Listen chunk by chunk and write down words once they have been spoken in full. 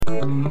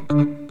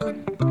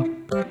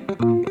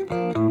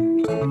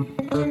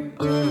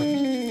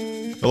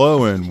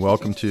Hello and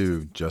welcome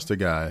to Just a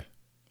Guy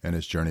and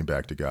His Journey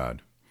Back to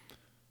God,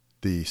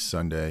 the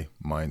Sunday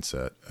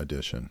Mindset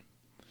Edition.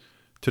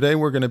 Today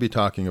we're going to be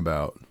talking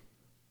about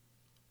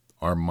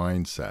our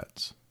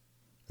mindsets.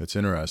 It's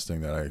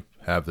interesting that I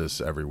have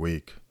this every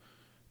week,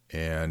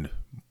 and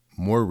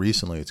more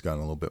recently it's gotten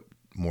a little bit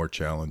more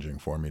challenging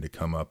for me to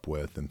come up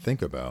with and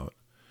think about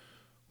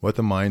what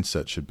the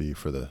mindset should be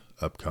for the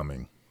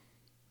upcoming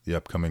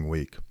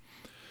week.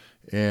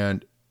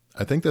 And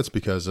I think that's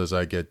because as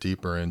I get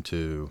deeper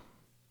into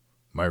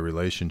my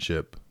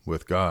relationship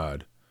with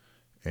God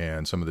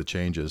and some of the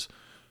changes,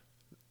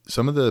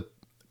 some of the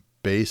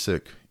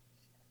basic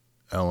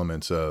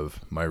elements of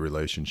my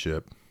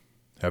relationship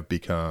have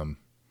become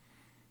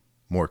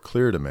more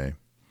clear to me.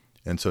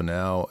 And so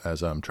now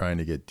as I'm trying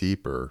to get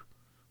deeper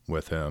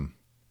with Him,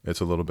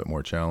 it's a little bit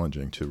more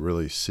challenging to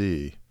really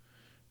see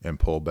and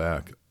pull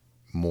back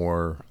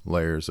more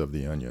layers of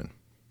the onion.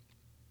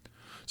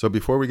 So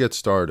before we get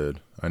started,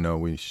 I know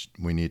we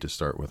need to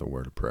start with a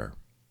word of prayer.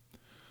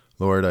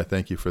 Lord, I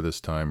thank you for this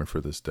time and for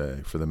this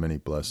day, for the many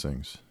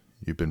blessings.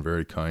 You've been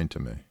very kind to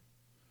me.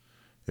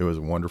 It was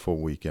a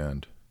wonderful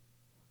weekend.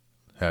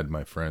 Had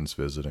my friends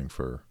visiting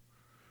for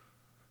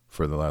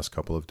the last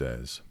couple of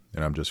days,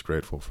 and I'm just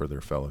grateful for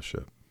their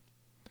fellowship,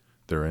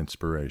 their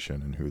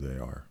inspiration, and who they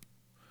are.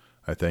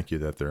 I thank you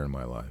that they're in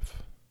my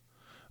life.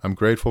 I'm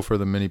grateful for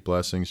the many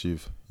blessings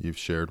you've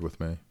shared with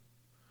me.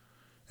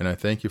 And I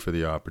thank you for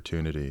the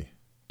opportunity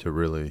to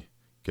really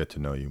get to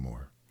know you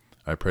more.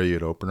 I pray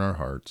you'd open our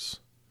hearts,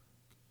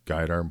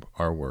 guide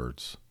our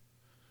words,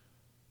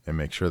 and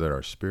make sure that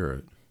our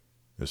spirit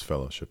is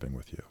fellowshipping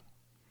with you.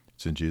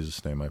 It's in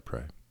Jesus' name I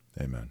pray.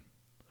 Amen.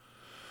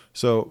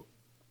 So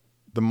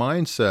the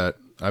mindset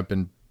I've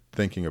been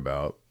thinking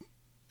about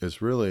is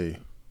really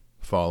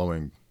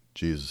following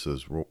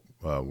Jesus'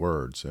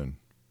 words and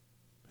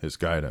his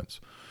guidance,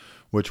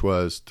 which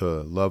was to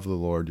love the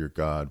Lord your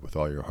God with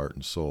all your heart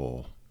and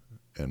soul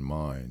and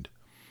mind,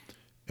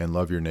 and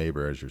love your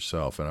neighbor as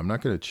yourself. And I'm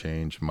not going to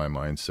change my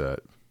mindset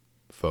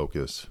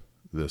focus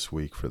this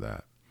week for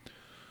that.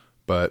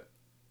 But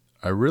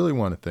I really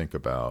want to think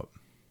about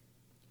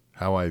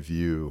how I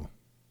view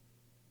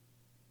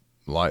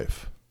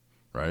life,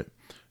 right?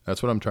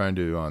 That's what I'm trying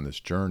to do on this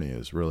journey,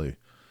 is really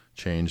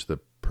change the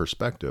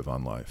perspective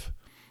on life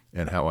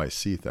and how I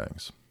see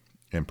things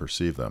and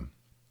perceive them.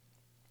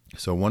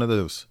 So one of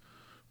those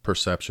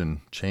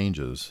perception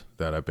changes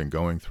that I've been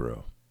going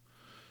through,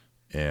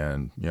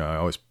 and I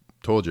always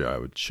told you I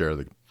would share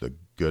the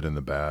good and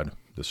the bad,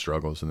 the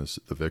struggles and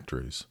the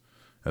victories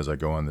as I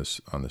go on this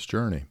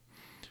journey.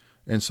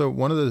 And so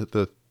one of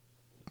the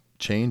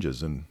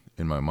changes in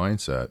my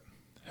mindset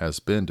has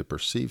been to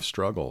perceive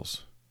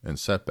struggles and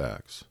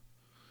setbacks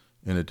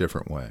in a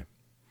different way.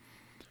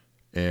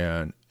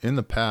 And in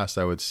the past,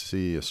 I would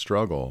see a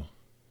struggle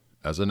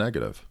as a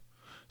negative,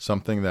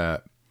 something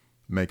that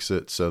makes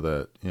it so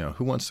that,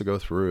 who wants to go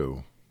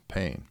through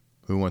pain?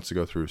 Who wants to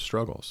go through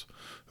struggles?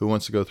 Who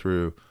wants to go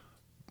through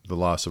the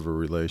loss of a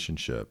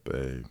relationship,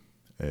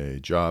 a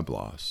job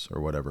loss,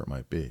 or whatever it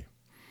might be?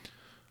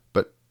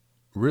 But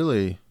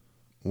really,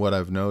 what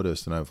I've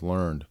noticed and I've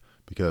learned,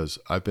 because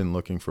I've been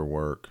looking for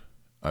work,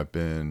 I've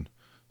been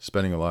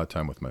spending a lot of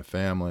time with my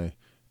family,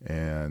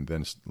 and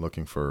then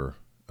looking for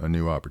a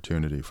new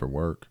opportunity for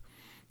work.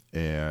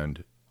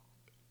 And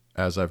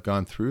as I've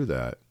gone through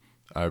that,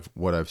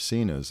 what I've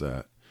seen is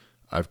that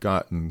I've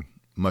gotten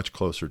much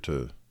closer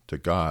to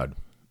God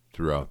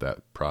throughout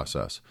that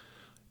process.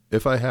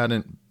 If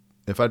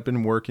I'd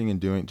been working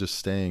and just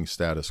staying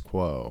status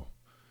quo,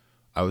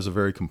 I was a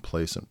very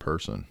complacent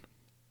person.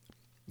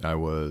 I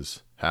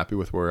was happy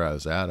with where I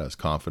was at. I was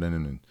confident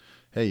and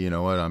hey, you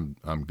know what?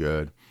 I'm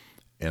good.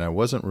 And I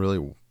wasn't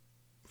really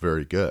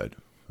very good.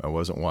 I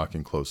wasn't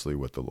walking closely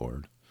with the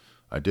Lord.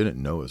 I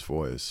didn't know his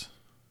voice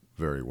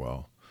very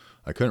well.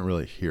 I couldn't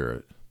really hear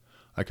it.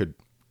 I could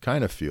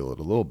kind of feel it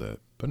a little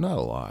bit, but not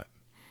a lot.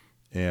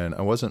 And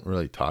I wasn't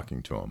really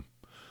talking to him.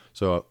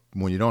 So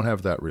when you don't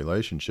have that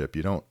relationship,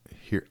 you don't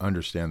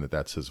understand that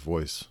that's his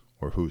voice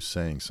or who's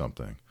saying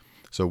something.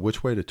 So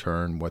which way to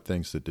turn, what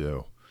things to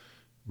do,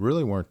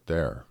 really weren't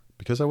there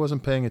because I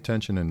wasn't paying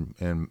attention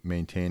and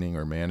maintaining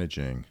or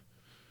managing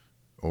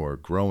or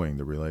growing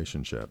the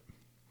relationship.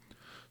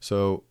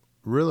 So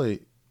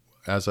really,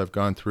 as I've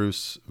gone through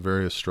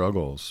various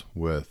struggles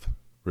with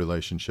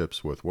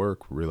relationships with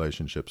work,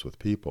 relationships with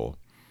people,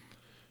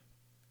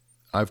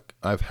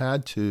 I've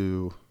had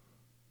to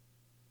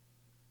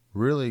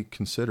really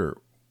consider,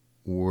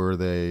 were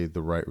they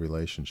the right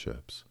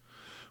relationships?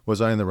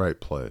 Was I in the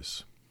right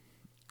place?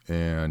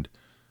 And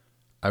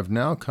I've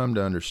now come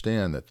to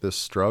understand that these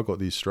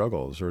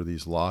struggles or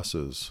these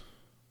losses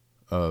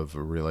of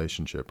a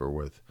relationship or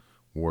with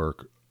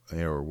work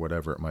or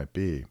whatever it might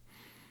be,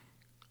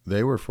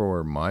 they were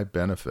for my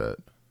benefit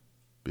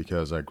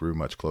because I grew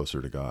much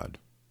closer to God.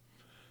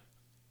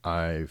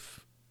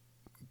 I've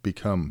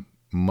become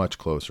much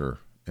closer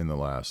in the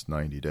last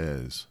 90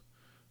 days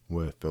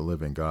with the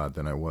living God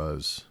than I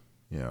was,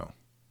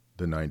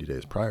 the 90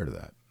 days prior to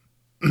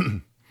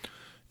that.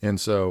 And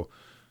so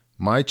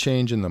my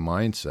change in the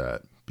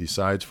mindset,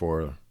 besides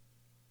for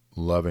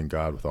loving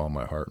God with all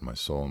my heart and my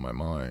soul and my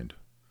mind,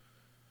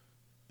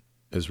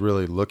 is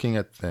really looking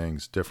at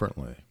things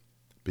differently.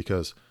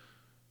 Because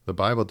the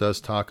Bible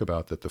does talk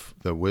about that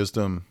the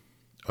wisdom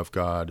of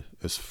God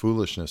is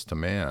foolishness to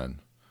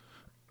man.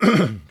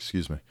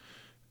 Excuse me.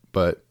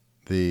 But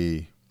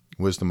the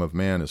wisdom of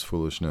man is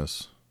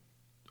foolishness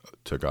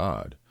to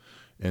God.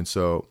 And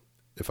so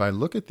if I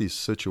look at these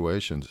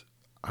situations,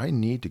 I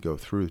need to go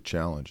through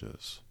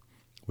challenges.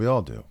 We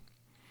all do.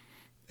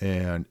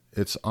 And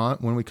it's on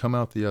when we come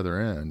out the other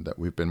end that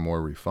we've been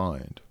more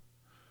refined.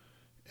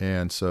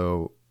 And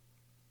so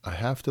I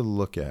have to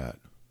look at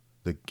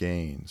the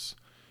gains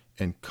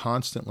and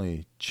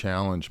constantly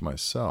challenge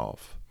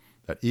myself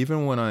that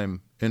even when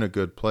I'm in a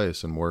good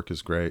place and work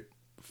is great,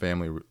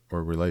 family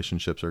or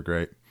relationships are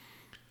great,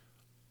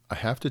 I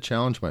have to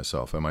challenge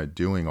myself. Am I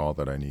doing all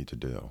that I need to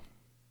do?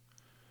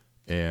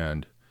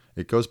 And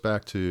it goes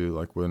back to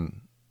like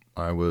when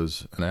I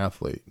was an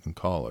athlete in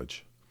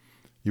college.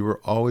 You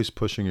were always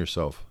pushing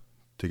yourself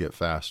to get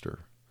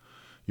faster.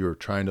 You were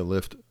trying to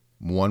lift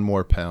 1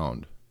 more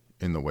pound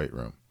in the weight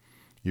room.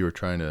 You were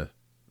trying to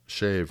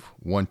shave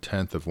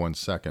 1/10 of 1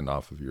 second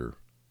off of your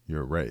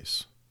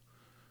race.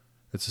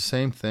 It's the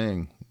same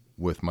thing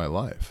with my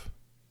life.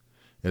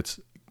 It's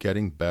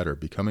getting better,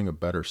 becoming a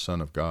better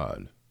son of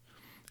God.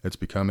 It's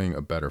becoming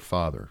a better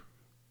father.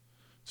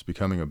 It's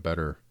becoming a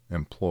better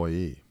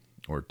employee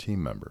or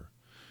team member.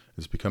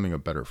 It's becoming a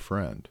better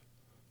friend.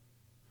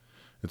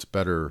 It's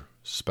better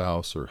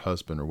spouse or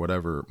husband or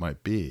whatever it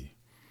might be.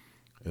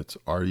 It's,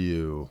 are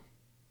you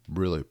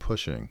really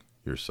pushing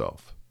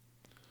yourself?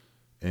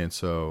 And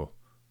so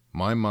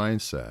my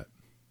mindset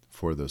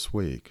for this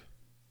week,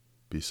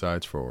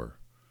 besides for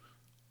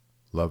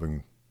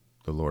loving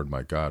the Lord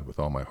my God with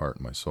all my heart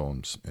and my soul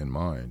and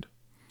mind,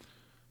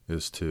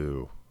 is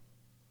to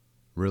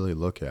really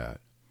look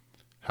at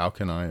how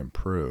can I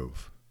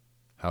improve?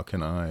 How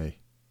can I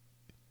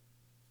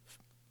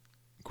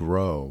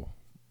grow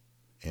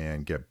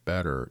and get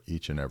better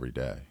each and every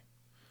day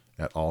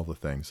at all the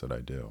things that I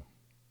do?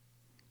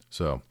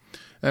 So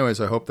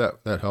anyways, I hope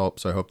that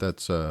helps. I hope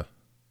that's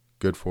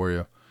good for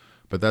you.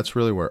 But that's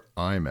really where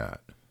I'm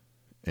at.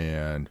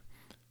 And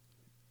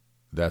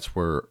that's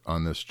where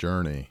on this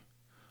journey,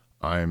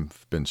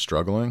 I've been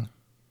struggling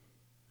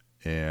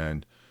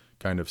and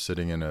kind of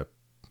sitting in a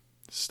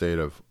state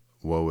of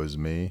woe is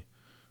me,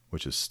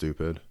 which is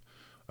stupid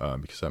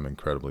because I'm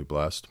incredibly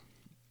blessed.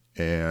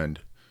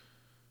 And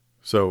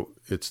so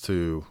it's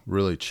to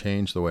really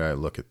change the way I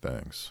look at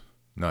things,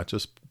 not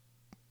just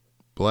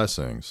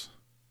blessings,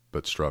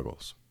 but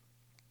struggles.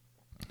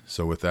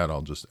 So with that,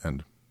 I'll just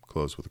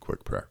close with a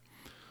quick prayer.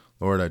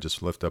 Lord, I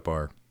just lift up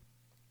our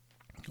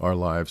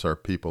lives, our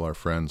people, our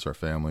friends, our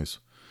families.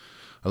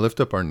 I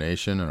lift up our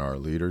nation and our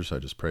leaders. I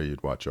just pray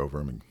you'd watch over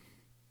them. And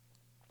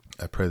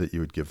I pray that you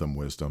would give them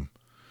wisdom,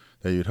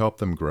 that you'd help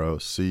them grow,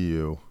 see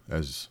you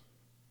as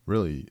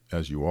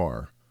you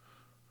are,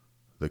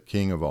 the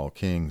King of all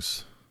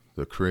kings,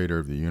 the creator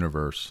of the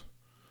universe,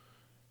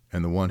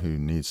 and the one who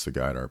needs to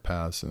guide our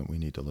paths and that we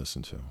need to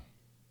listen to.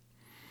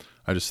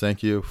 I just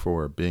thank you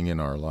for being in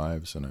our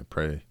lives, and I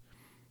pray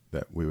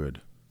that we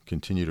would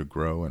continue to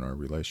grow in our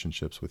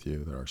relationships with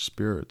you, that our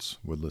spirits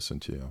would listen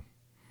to you,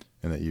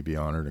 and that you be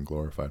honored and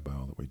glorified by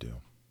all that we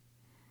do.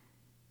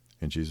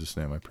 In Jesus'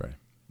 name I pray.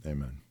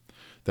 Amen.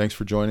 Thanks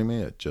for joining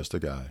me at Just a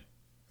Guy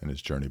and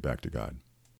his journey back to God.